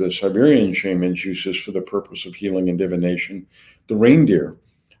do the Siberian shamans use this for the purpose of healing and divination, the reindeer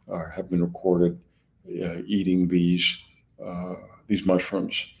have been recorded eating these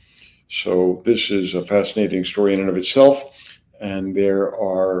mushrooms. So this is a fascinating story in and of itself, and there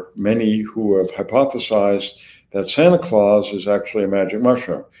are many who have hypothesized that Santa Claus is actually a magic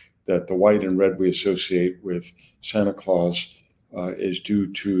mushroom, that the white and red we associate with Santa Claus is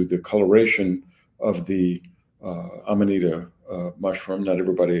due to the coloration of the Amanita mushroom. Not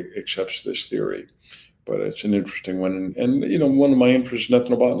everybody accepts this theory, but it's an interesting one. And you know, one of my interests in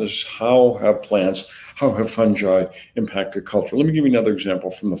ethnobotany is how have fungi impacted culture. Let me give you another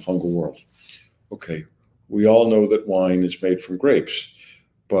example from the fungal world. Okay, we all know that wine is made from grapes,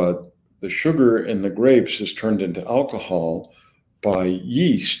 but the sugar in the grapes is turned into alcohol by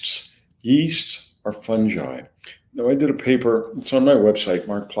yeasts. Yeasts are fungi. Now, I did a paper, it's on my website,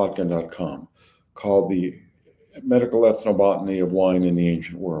 markplotkin.com, called The Medical Ethnobotany of Wine in the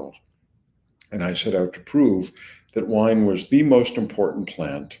Ancient World. And I set out to prove that wine was the most important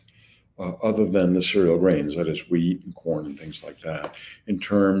plant, other than the cereal grains, that is wheat and corn and things like that, in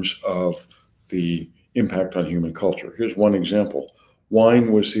terms of the impact on human culture. Here's one example.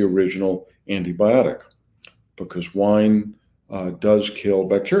 Wine was the original antibiotic, because wine does kill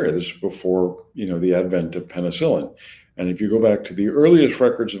bacteria. This is before, the advent of penicillin. And if you go back to the earliest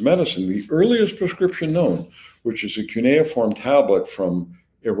records of medicine, the earliest prescription known, which is a cuneiform tablet from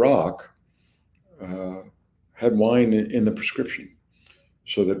Iraq, had wine in the prescription.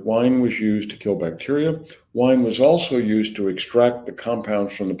 So that wine was used to kill bacteria. Wine was also used to extract the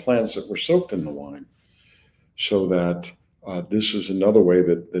compounds from the plants that were soaked in the wine. So that this is another way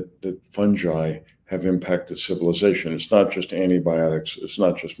that fungi have impacted civilization. It's not just antibiotics. It's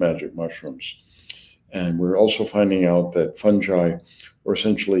not just magic mushrooms. And we're also finding out that fungi are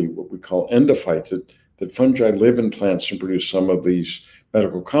essentially what we call endophytes, that fungi live in plants and produce some of these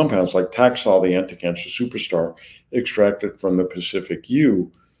medical compounds, like Taxol, the anti-cancer superstar, extracted from the Pacific yew,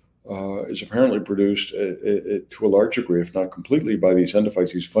 is apparently produced to a large degree, if not completely, by these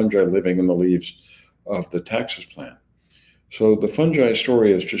endophytes, these fungi living in the leaves of the taxus plant. So the fungi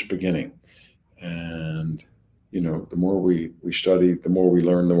story is just beginning. And, the more we study, the more we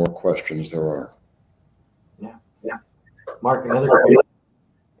learn, the more questions there are. Yeah. Mark, another question.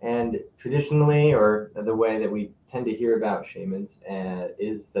 And traditionally, or the way that we tend to hear about shamans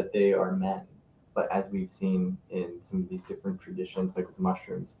is that they are men. But as we've seen in some of these different traditions, like with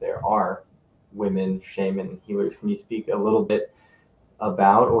mushrooms, there are women shaman and healers. Can you speak a little bit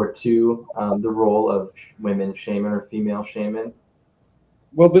about or to the role of women shaman or female shaman?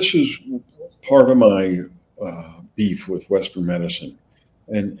 Well, this is part of my beef with Western medicine.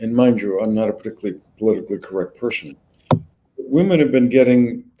 And mind you, I'm not a particularly politically correct person. Women have been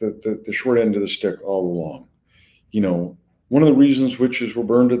getting the short end of the stick all along. You know, one of the reasons witches were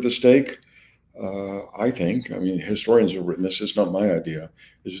burned at the stake, I think, I mean, historians have written this, it's not my idea,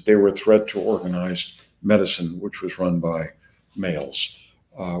 is that they were a threat to organized medicine, which was run by males.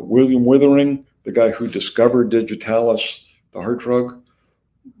 William Withering, the guy who discovered digitalis, the heart drug,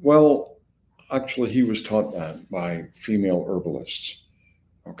 well, actually, he was taught that by female herbalists.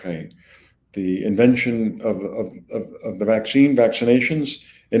 Okay. The invention of the vaccinations,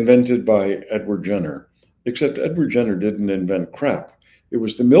 invented by Edward Jenner, except Edward Jenner didn't invent crap. It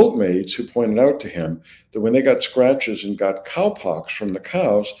was the milkmaids who pointed out to him that when they got scratches and got cowpox from the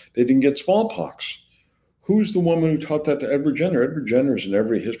cows, they didn't get smallpox. Who's the woman who taught that to Edward Jenner? Edward Jenner is in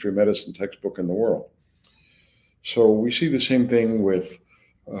every history of medicine textbook in the world. So we see the same thing with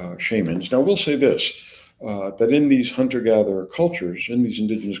shamans. Now, we'll say this, that in these hunter-gatherer cultures, in these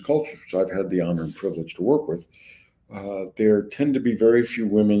indigenous cultures, I've had the honor and privilege to work with, there tend to be very few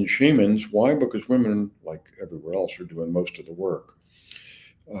women shamans. Why? Because women, like everywhere else, are doing most of the work.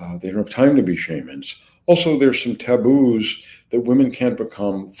 They don't have time to be shamans. Also, there's some taboos that women can't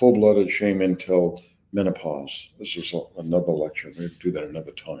become full-blooded shaman until menopause. This is another lecture. We'll do that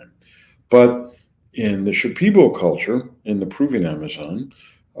another time. But in the Shipibo culture, in the Peruvian Amazon,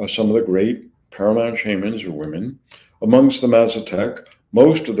 some of the great paramount shamans are women. Amongst the Mazatec,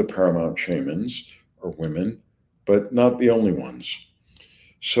 most of the paramount shamans are women, but not the only ones.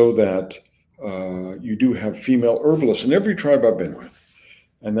 So that you do have female herbalists in every tribe I've been with.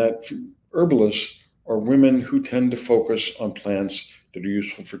 And that herbalists are women who tend to focus on plants that are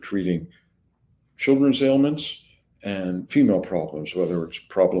useful for treating children's ailments and female problems, whether it's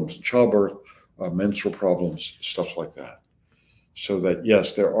problems in childbirth, menstrual problems, stuff like that. So that,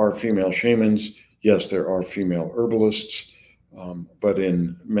 yes, there are female shamans, yes, there are female herbalists, but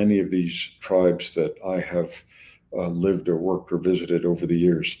in many of these tribes that I have lived or worked or visited over the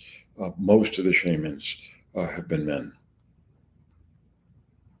years, most of the shamans have been men.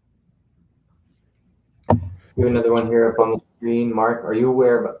 We have another one here up on the screen. Mark, are you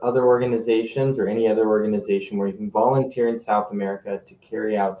aware of other organizations or any other organization where you can volunteer in South America to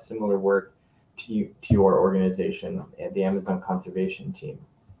carry out similar work to your organization and the Amazon Conservation Team?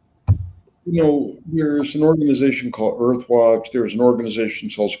 You know, there's an organization called Earthwatch. There's an organization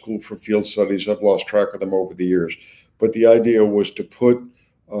called School for Field Studies. I've lost track of them over the years. But the idea was to put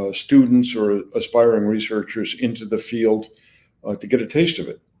students or aspiring researchers into the field to get a taste of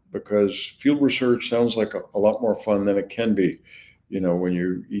it. Because field research sounds like a lot more fun than it can be, you know, when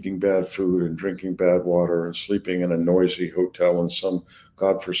you're eating bad food and drinking bad water and sleeping in a noisy hotel in some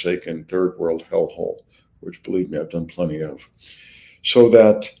godforsaken third world hellhole, which, believe me, I've done plenty of. So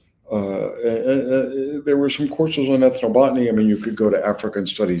that there were some courses on ethnobotany. I mean, you could go to Africa and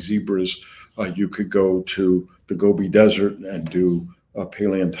study zebras. You could go to the Gobi Desert and do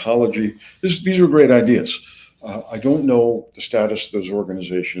paleontology. These are great ideas. I don't know the status of those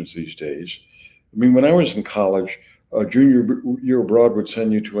organizations these days. I mean, when I was in college, junior year abroad would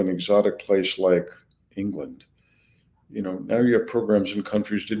send you to an exotic place like England. You know, now you have programs in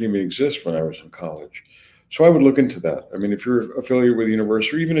countries that didn't even exist when I was in college. So I would look into that. I mean, if you're affiliated with a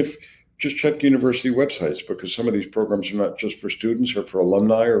university, or even if just check university websites, because some of these programs are not just for students or for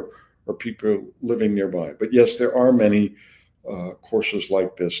alumni or people living nearby. But yes, there are many courses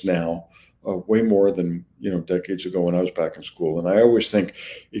like this now. Way more than, you know, decades ago when I was back in school. And I always think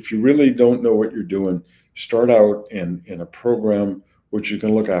if you really don't know what you're doing, start out in a program which is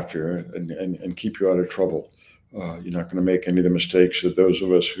going to look after you and keep you out of trouble. You're not going to make any of the mistakes that those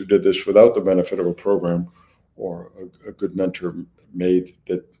of us who did this without the benefit of a program or a good mentor made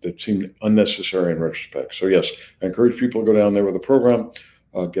that seemed unnecessary in retrospect. So yes, I encourage people to go down there with a program,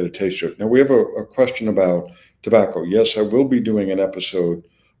 get a taste of it. Now we have a question about tobacco. Yes, I will be doing an episode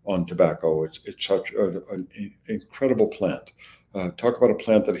on tobacco. It's such an incredible plant. Talk about a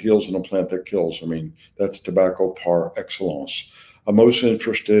plant that heals and a plant that kills. I mean, that's tobacco par excellence. I'm most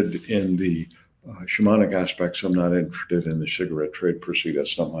interested in the shamanic aspects. I'm not interested in the cigarette trade per se.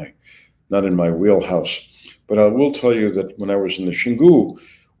 That's not in my wheelhouse. But I will tell you that when I was in the Xingu,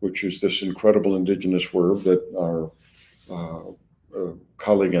 which is this incredible indigenous herb that our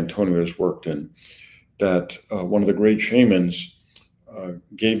colleague Antonio has worked in, that one of the great shamans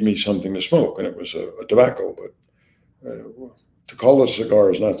gave me something to smoke, and it was a tobacco, but to call it a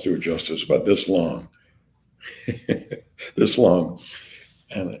cigar is not to do it justice, about this long. This long.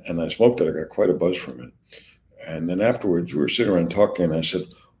 And I smoked it. I got quite a buzz from it. And then afterwards, we were sitting around talking, and I said,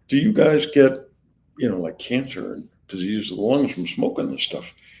 do you guys get, like cancer and diseases of the lungs from smoking this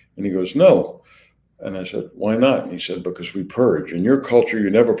stuff? And he goes, no. And I said, why not? And he said, because we purge. In your culture, you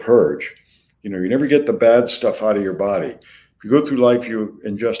never purge. You never get the bad stuff out of your body. If you go through life, you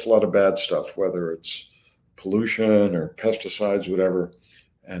ingest a lot of bad stuff, whether it's pollution or pesticides, whatever.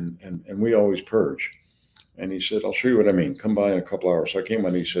 And we always purge. And he said, I'll show you what I mean. Come by in a couple hours. So I came on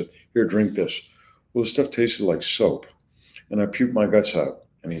and he said, here, drink this. Well, the stuff tasted like soap. And I puked my guts out.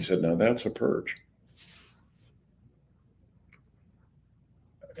 And he said, now that's a purge.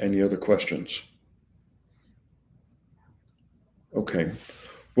 Any other questions? Okay.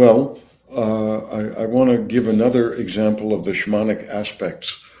 Well, I want to give another example of the shamanic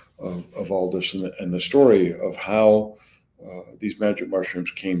aspects of all this and the story of how these magic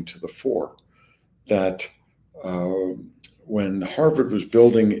mushrooms came to the fore. That when Harvard was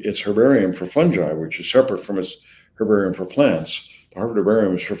building its herbarium for fungi, which is separate from its herbarium for plants, the Harvard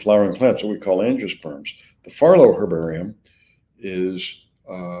herbarium is for flowering plants, what we call angiosperms. The Farlow herbarium is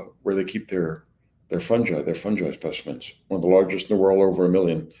where they keep their fungi specimens, one of the largest in the world, over 1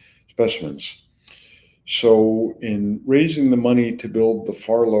 million specimens. So in raising the money to build the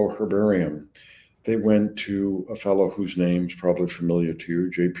Farlow herbarium, they went to a fellow whose name's probably familiar to you,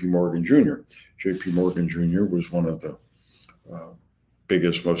 J.P. Morgan Jr. J.P. Morgan Jr. was one of the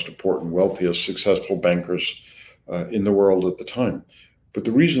biggest, most important, wealthiest, successful bankers in the world at the time. But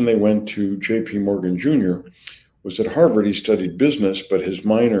the reason they went to J.P. Morgan Jr. was at Harvard. He studied business, but his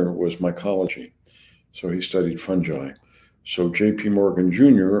minor was mycology. So he studied fungi. So J.P. Morgan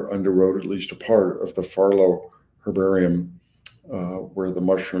Jr. underwrote at least a part of the Farlow herbarium where the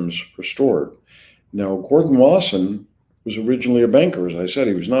mushrooms were stored. Now, Gordon Wasson was originally a banker. As I said,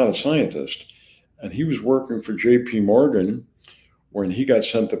 he was not a scientist. And he was working for J.P. Morgan when he got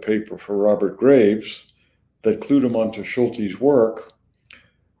sent the paper for Robert Graves that clued him onto Schultes' work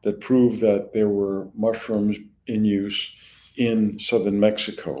that proved that there were mushrooms in use in southern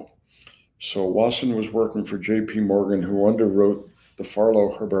Mexico. So Wasson was working for J.P. Morgan, who underwrote the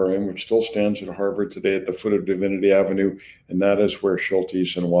Farlow herbarium, which still stands at Harvard today at the foot of Divinity Avenue, and that is where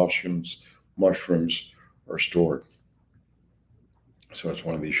Schultes and Wasson's mushrooms are stored. So it's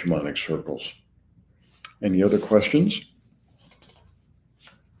one of these shamanic circles. Any other questions?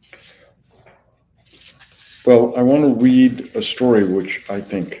 Well, I want to read a story which I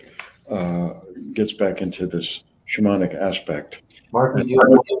think gets back into this shamanic aspect. Mark, you do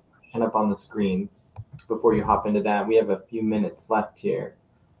have a question up on the screen. Before you hop into that, we have a few minutes left here.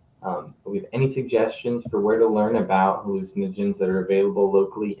 But we have any suggestions for where to learn about hallucinogens that are available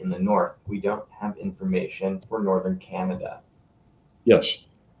locally in the north? We don't have information for northern Canada. Yes.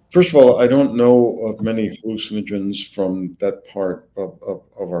 First of all, I don't know of many hallucinogens from that part of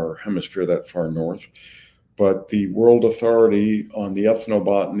our hemisphere that far north, but the World Authority on the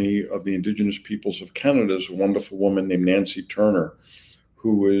Ethnobotany of the Indigenous Peoples of Canada is a wonderful woman named Nancy Turner,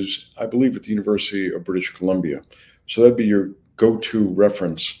 who is, I believe, at the University of British Columbia. So that'd be your go-to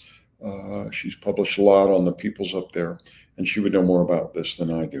reference. She's published a lot on the peoples up there, and she would know more about this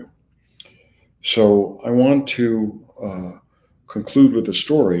than I do. So I want to conclude with a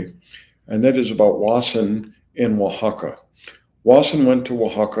story, and that is about Wasson in Oaxaca. Wasson went to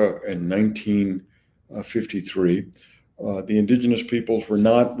Oaxaca in 1953. The indigenous peoples were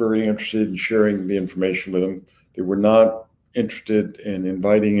not very interested in sharing the information with him. They were not interested in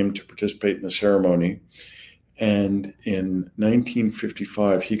inviting him to participate in the ceremony. And in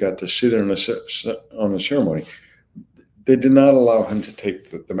 1955, he got to sit in on a ceremony. They did not allow him to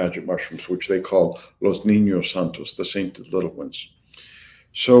take the magic mushrooms, which they call Los Niños Santos, the sainted little ones.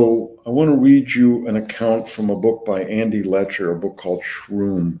 So I want to read you an account from a book by Andy Letcher, a book called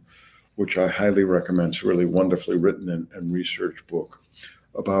Shroom, which I highly recommend. It's a really wonderfully written and researched book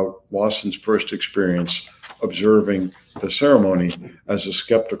about Wasson's first experience observing the ceremony as a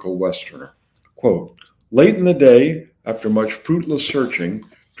skeptical Westerner. Quote, late in the day, after much fruitless searching,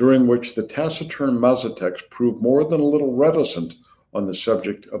 during which the taciturn Mazatecs proved more than a little reticent on the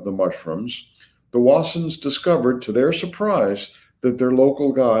subject of the mushrooms, the Wassons discovered, to their surprise, that their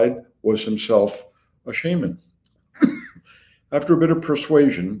local guide was himself a shaman. After a bit of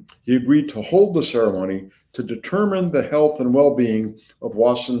persuasion, he agreed to hold the ceremony to determine the health and well-being of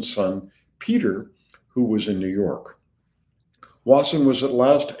Wasson's son, Peter, who was in New York. Wasson was at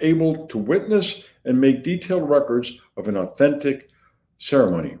last able to witness and make detailed records of an authentic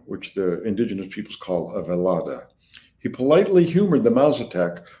ceremony, which the indigenous peoples call a velada. he politely humored the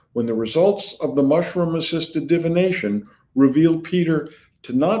Mazatec when the results of the mushroom-assisted divination revealed Peter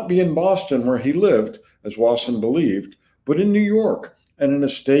to not be in Boston where he lived, as Wasson believed, but in New York and in a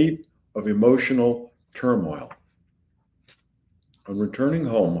state of emotional turmoil. On returning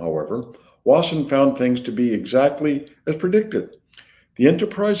home, however, Wasson found things to be exactly as predicted. The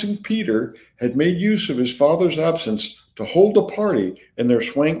enterprising Peter had made use of his father's absence to hold a party in their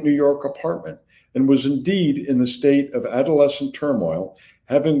swank New York apartment, and was indeed in the state of adolescent turmoil,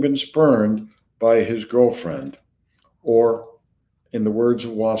 having been spurned by his girlfriend. Or, in the words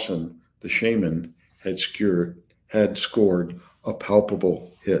of Wasson, the shaman had scored a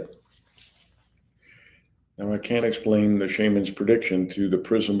palpable hit. Now, I can't explain the shaman's prediction through the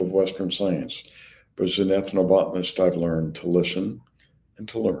prism of Western science, but as an ethnobotanist, I've learned to listen and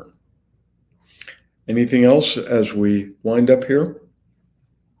to learn. Anything else as we wind up here?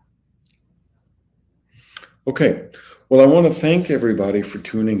 Okay, well, I want to thank everybody for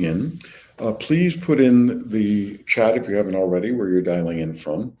tuning in. Please put in the chat, if you haven't already, where you're dialing in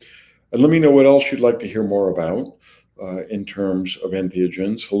from. And let me know what else you'd like to hear more about in terms of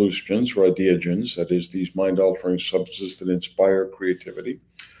entheogens, hallucinogens, or adiogens, that is, these mind-altering substances that inspire creativity.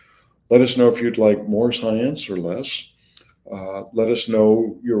 Let us know if you'd like more science or less. Let us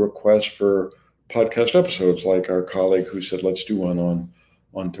know your requests for podcast episodes, like our colleague who said, let's do one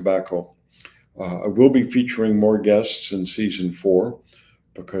on tobacco. I will be featuring more guests in season 4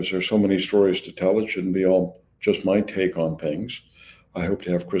 because there's so many stories to tell. It shouldn't be all just my take on things. I hope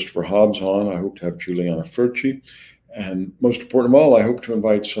to have Christopher Hobbs on. I hope to have Juliana Furci. And most important of all, I hope to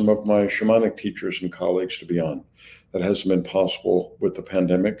invite some of my shamanic teachers and colleagues to be on. That hasn't been possible with the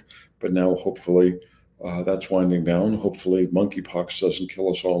pandemic, but now hopefully that's winding down. Hopefully monkeypox doesn't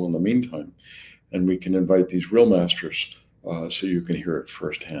kill us all in the meantime. And we can invite these real masters so you can hear it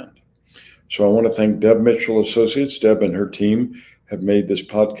firsthand. So I want to thank Deb Mitchell Associates. Deb and her team have made this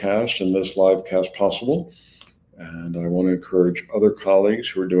podcast and this live cast possible. And I want to encourage other colleagues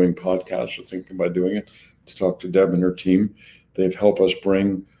who are doing podcasts or thinking about doing it to talk to Deb and her team. They've helped us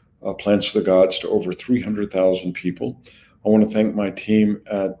bring Plants to the Gods to over 300,000 people. I want to thank my team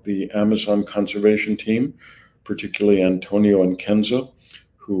at the Amazon Conservation Team, particularly Antonio and Kenza,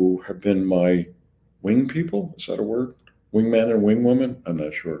 who have been my wing people. Is that a word? Wingman and wingwoman? I'm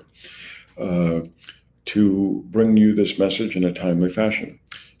not sure. To bring you this message in a timely fashion.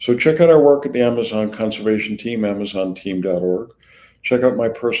 So check out our work at the Amazon Conservation Team, amazonteam.org. Check out my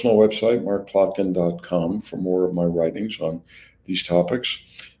personal website, markplotkin.com, for more of my writings on these topics.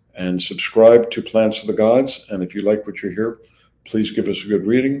 And subscribe to Plants of the Gods. And if you like what you hear, please give us a good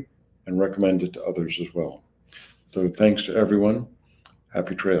reading and recommend it to others as well. So thanks to everyone.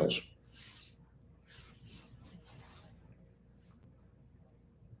 Happy trails.